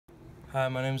Hi,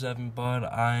 my name is Evan Budd.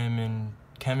 I am in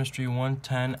Chemistry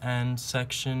 110 and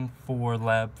Section 4,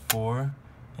 Lab 4,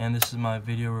 and this is my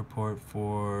video report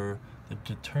for the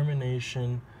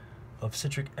determination of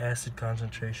citric acid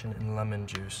concentration in lemon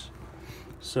juice.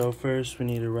 So first we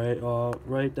need to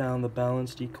write down the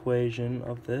balanced equation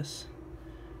of this.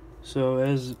 So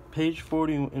as page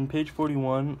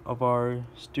 41 of our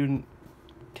student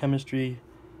chemistry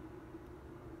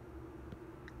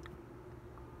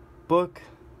book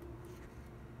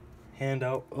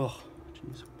handout,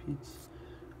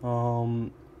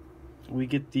 we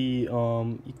get the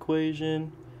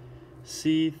equation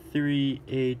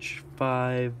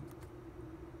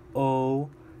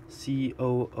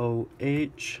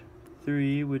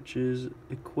C3H5OCOOH3, which is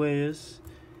aqueous,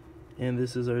 and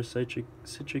this is our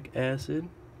citric acid.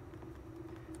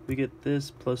 We get this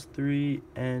plus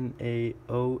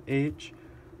 3NaOH,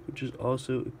 which is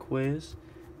also aqueous,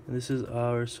 and this is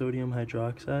our sodium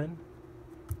hydroxide.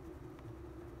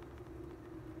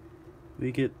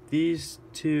 We get these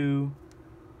two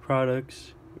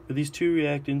products, or these two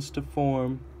reactants, to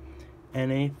form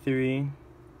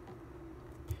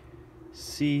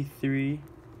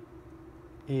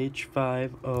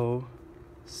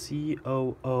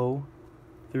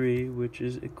Na3H5OCOO3, which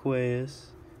is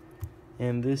aqueous,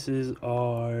 and this is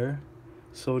our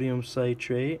sodium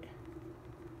citrate.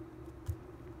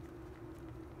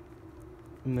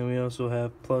 And then we also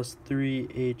have plus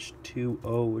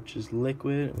 3H2O, which is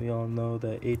liquid. We all know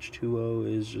that H2O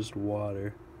is just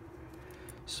water.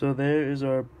 So there is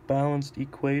our balanced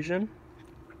equation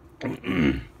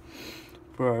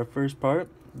for our first part.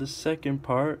 The second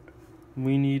part,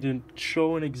 we need to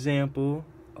show an example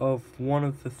of one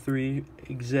of the three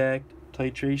exact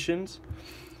titrations.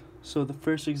 So the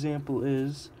first example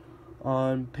is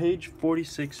on page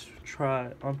 46.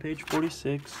 On page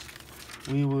 46,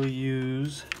 we will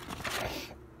use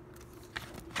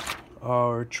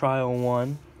our trial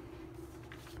 1.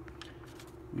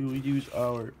 We will use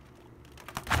our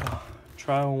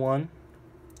trial 1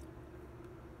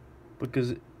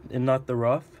 and not the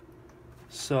rough.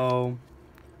 So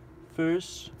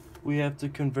first we have to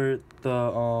convert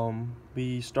the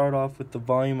we start off with the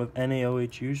volume of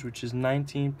NaOH used, which is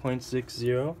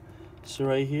 19.60. So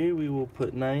right here we will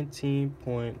put 19.60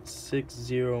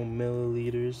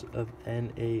 milliliters of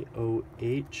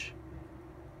NaOH,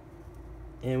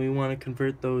 and we want to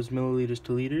convert those milliliters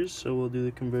to liters, so we'll do the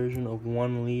conversion of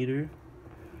 1 liter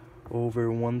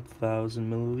over 1,000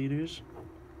 milliliters,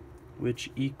 which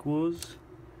equals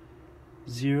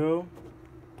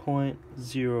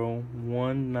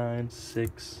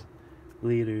 0.0196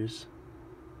 liters.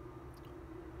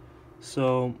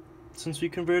 So since we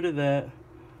converted that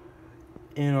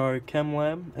in our chem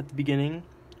lab at the beginning,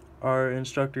 our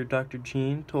instructor, Dr.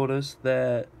 Jean, told us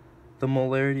that the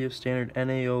molarity of standard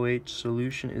NaOH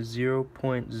solution is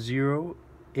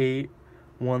 0.0813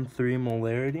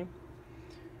 molarity.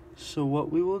 So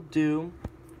what we will do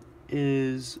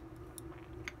is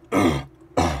what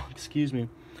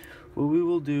we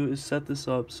will do is set this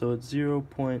up so it's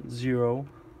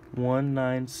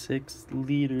 0.0196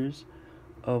 liters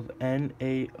of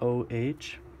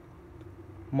NaOH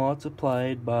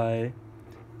multiplied by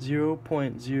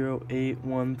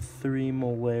 0.0813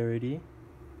 molarity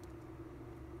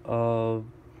of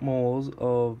moles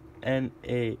of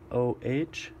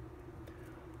NaOH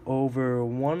over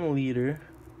 1 liter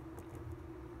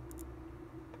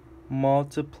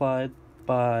multiplied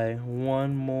by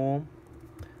 1 mole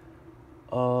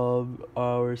of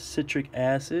our citric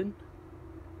acid,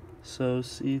 so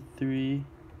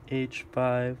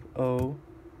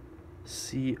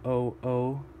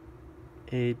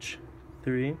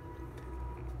C3H5OCOOH3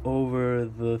 over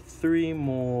the 3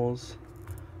 moles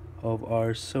of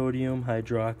our sodium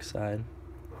hydroxide.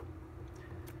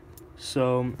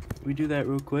 So we do that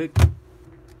real quick.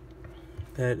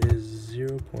 That is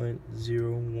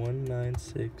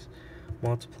 0.0196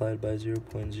 multiplied by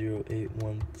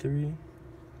 0.0813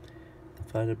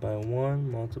 divided by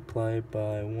 1 multiplied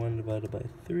by 1 divided by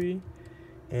 3,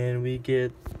 and we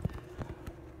get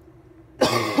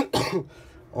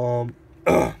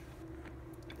and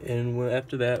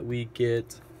after that we'll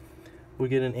get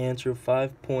an answer of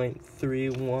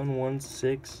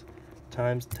 5.3116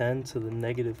 times 10 to the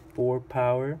negative 4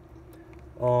 power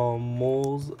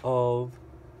moles of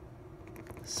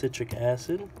citric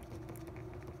acid.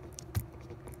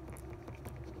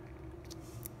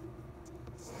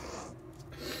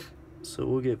 So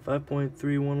we'll get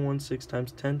 5.3116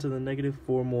 times 10 to the negative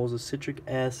 4 moles of citric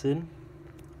acid.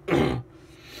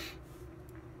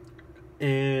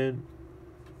 And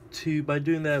by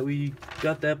doing that, we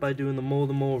got that by doing the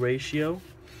mole-to-mole ratio.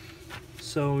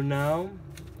 So now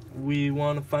we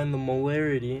want to find the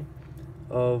molarity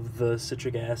of the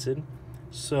citric acid.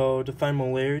 So to find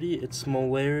molarity, it's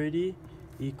molarity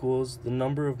equals the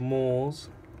number of moles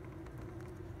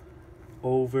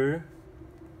over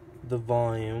the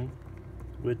volume,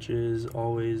 which is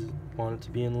always want it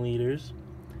to be in liters.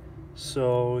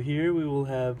 So here we will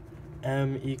have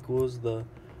M equals the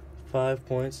 5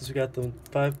 points. Since we got the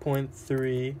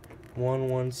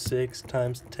 5.3116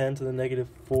 times 10 to the negative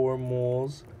 4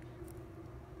 moles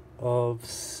of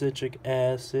citric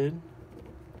acid.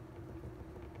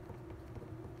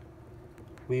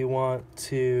 We want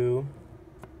to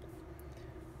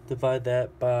divide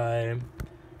that by,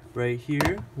 right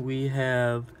here, we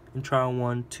have in trial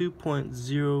 1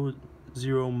 2.00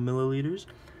 milliliters.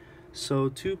 So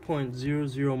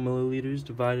 2.00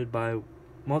 milliliters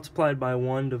multiplied by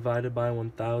 1 divided by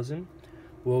 1,000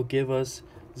 will give us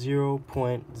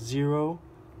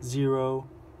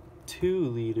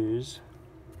 0.002 liters.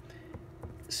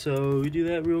 So we do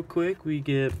that real quick. We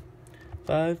get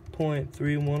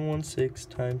 5.3116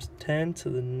 times 10 to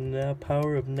the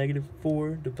power of negative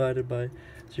 4 divided by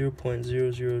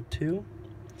 0.002.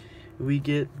 We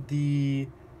get the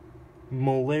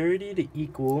molarity to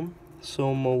equal,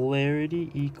 so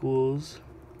molarity equals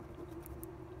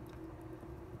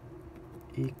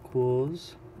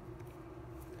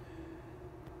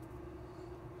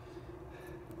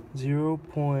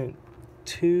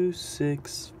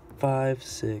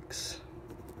 0.2656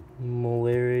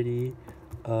 molarity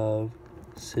of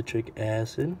citric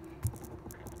acid.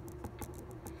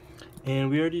 And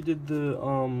we already did the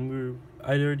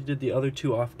I already did the other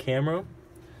two off camera.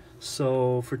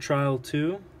 So for trial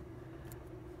 2,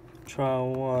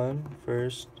 trial 1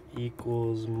 first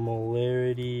equals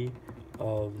molarity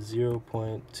of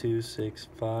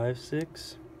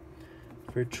 0.2656.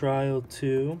 For trial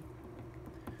 2,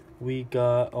 we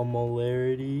got a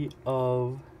molarity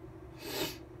of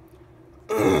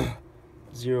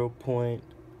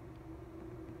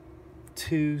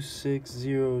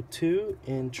 0.2602.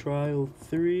 In trial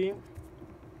 3,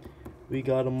 we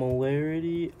got a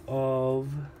molarity of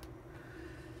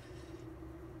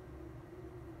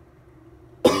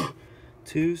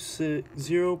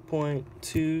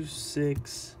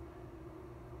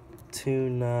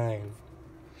 0.2629.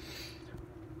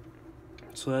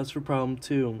 So that's for problem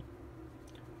 2.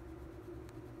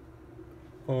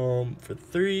 For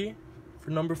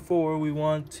number 4, we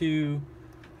want to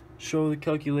show the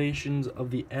calculations of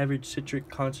the average citric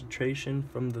concentration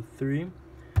from the 3.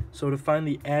 So to find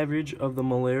the average of the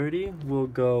molarity, we'll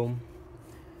go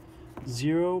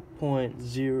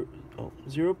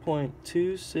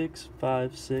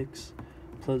 0.2656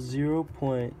 plus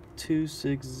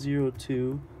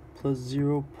 0.2602 plus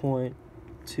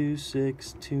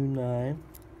 0.2629,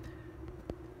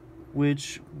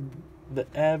 which the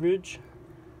average,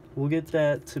 we'll get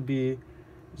that to be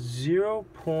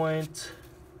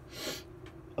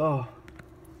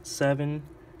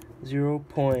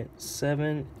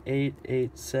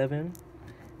 0.7887,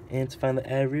 and to find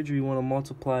the average, we want to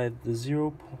multiply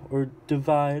the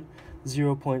divide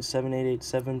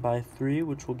 0.7887 by 3,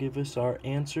 which will give us our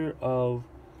answer of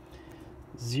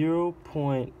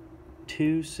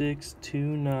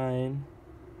 0.2629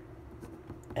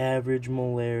 average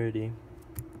molarity.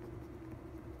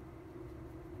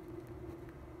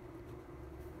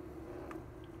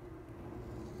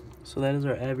 So that is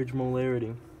our average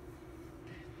molarity.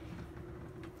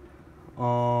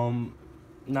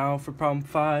 Now for problem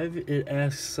 5, it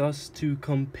asks us to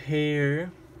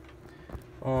compare.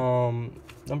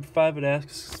 Number 5, it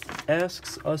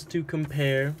asks us to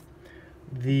compare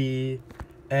the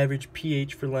average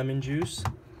pH for lemon juice.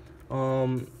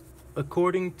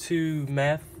 According to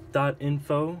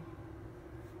math.info,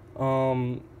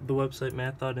 the website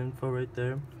math.info right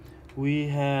there, we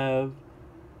have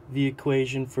the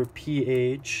equation for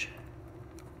pH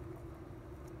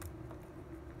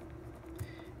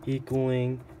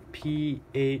equaling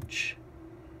pH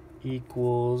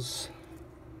equals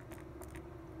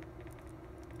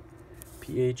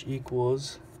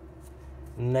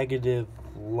negative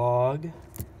log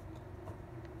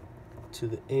to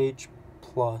the H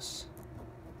plus.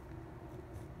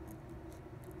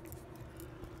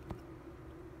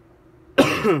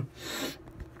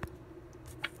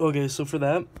 Okay, so for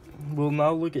that, we'll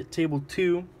now look at table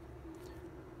 2,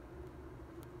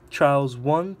 trials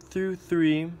 1 through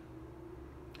 3,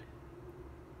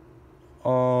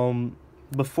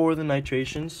 before the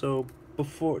nitration. So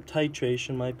before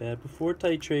titration,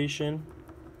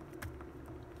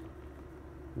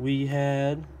 we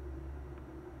had,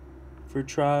 for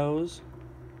trials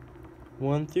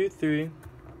 1 through 3,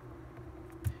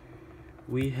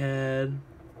 we had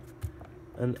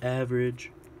an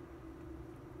average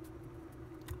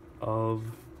of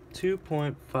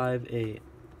 2.58.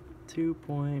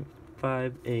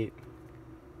 2.58.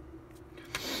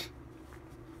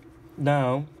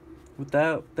 Now,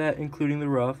 without that including the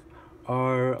rough,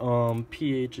 our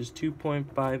pH is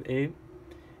 2.58,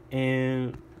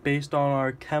 and based on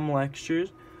our chem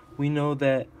lectures, we know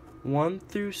that 1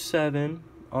 through 7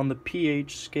 on the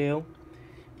pH scale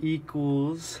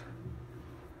equals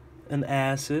an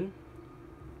acid,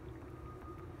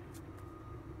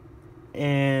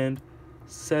 and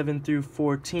 7 through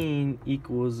 14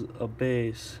 equals a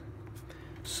base.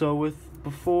 So with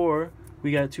before,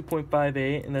 we got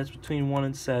 2.58, and that's between 1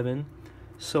 and 7.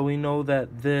 So we know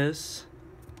that this,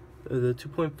 the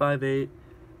 2.58,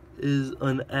 is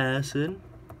an acid.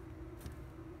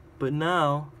 But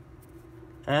now,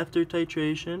 after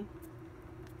titration,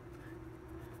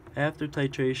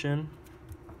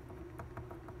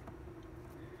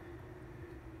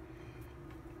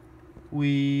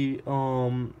 we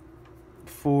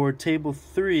for table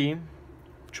 3,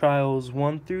 trials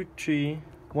 1 through 3,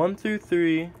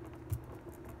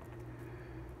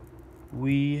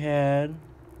 we had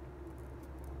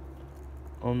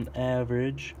an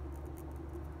average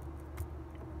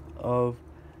of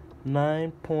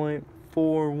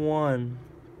 9.41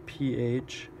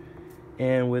 pH,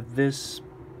 and with this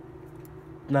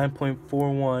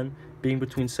 9.41 being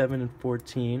between 7 and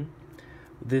 14,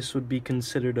 this would be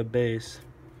considered a base.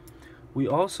 We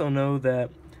also know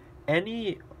that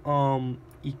any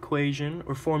equation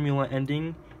or formula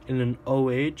ending in an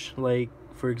OH, like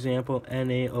for example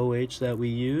NaOH that we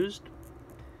used,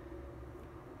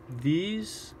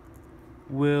 this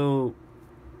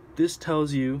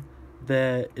tells you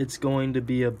that it's going to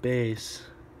be a base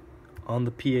on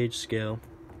the pH scale.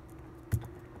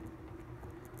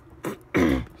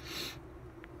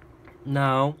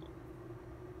 Now,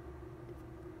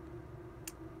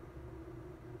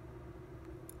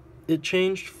 it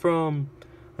changed from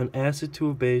an acid to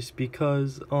a base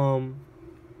because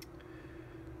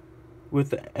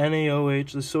with the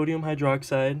NaOH, the sodium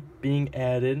hydroxide being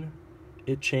added,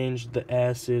 it changed the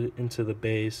acid into the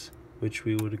base, which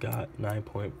we would have got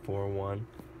 9.41.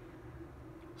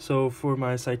 So for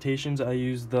my citations, I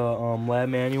used the lab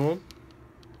manual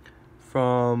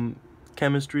from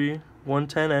Chemistry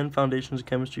 110 and Foundations of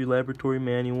Chemistry Laboratory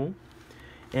Manual,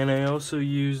 and I also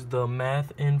used the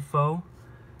mathinfo.ph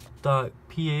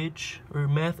or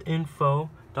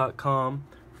mathinfo.com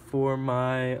for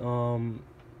my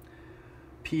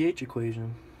pH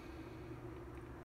equation.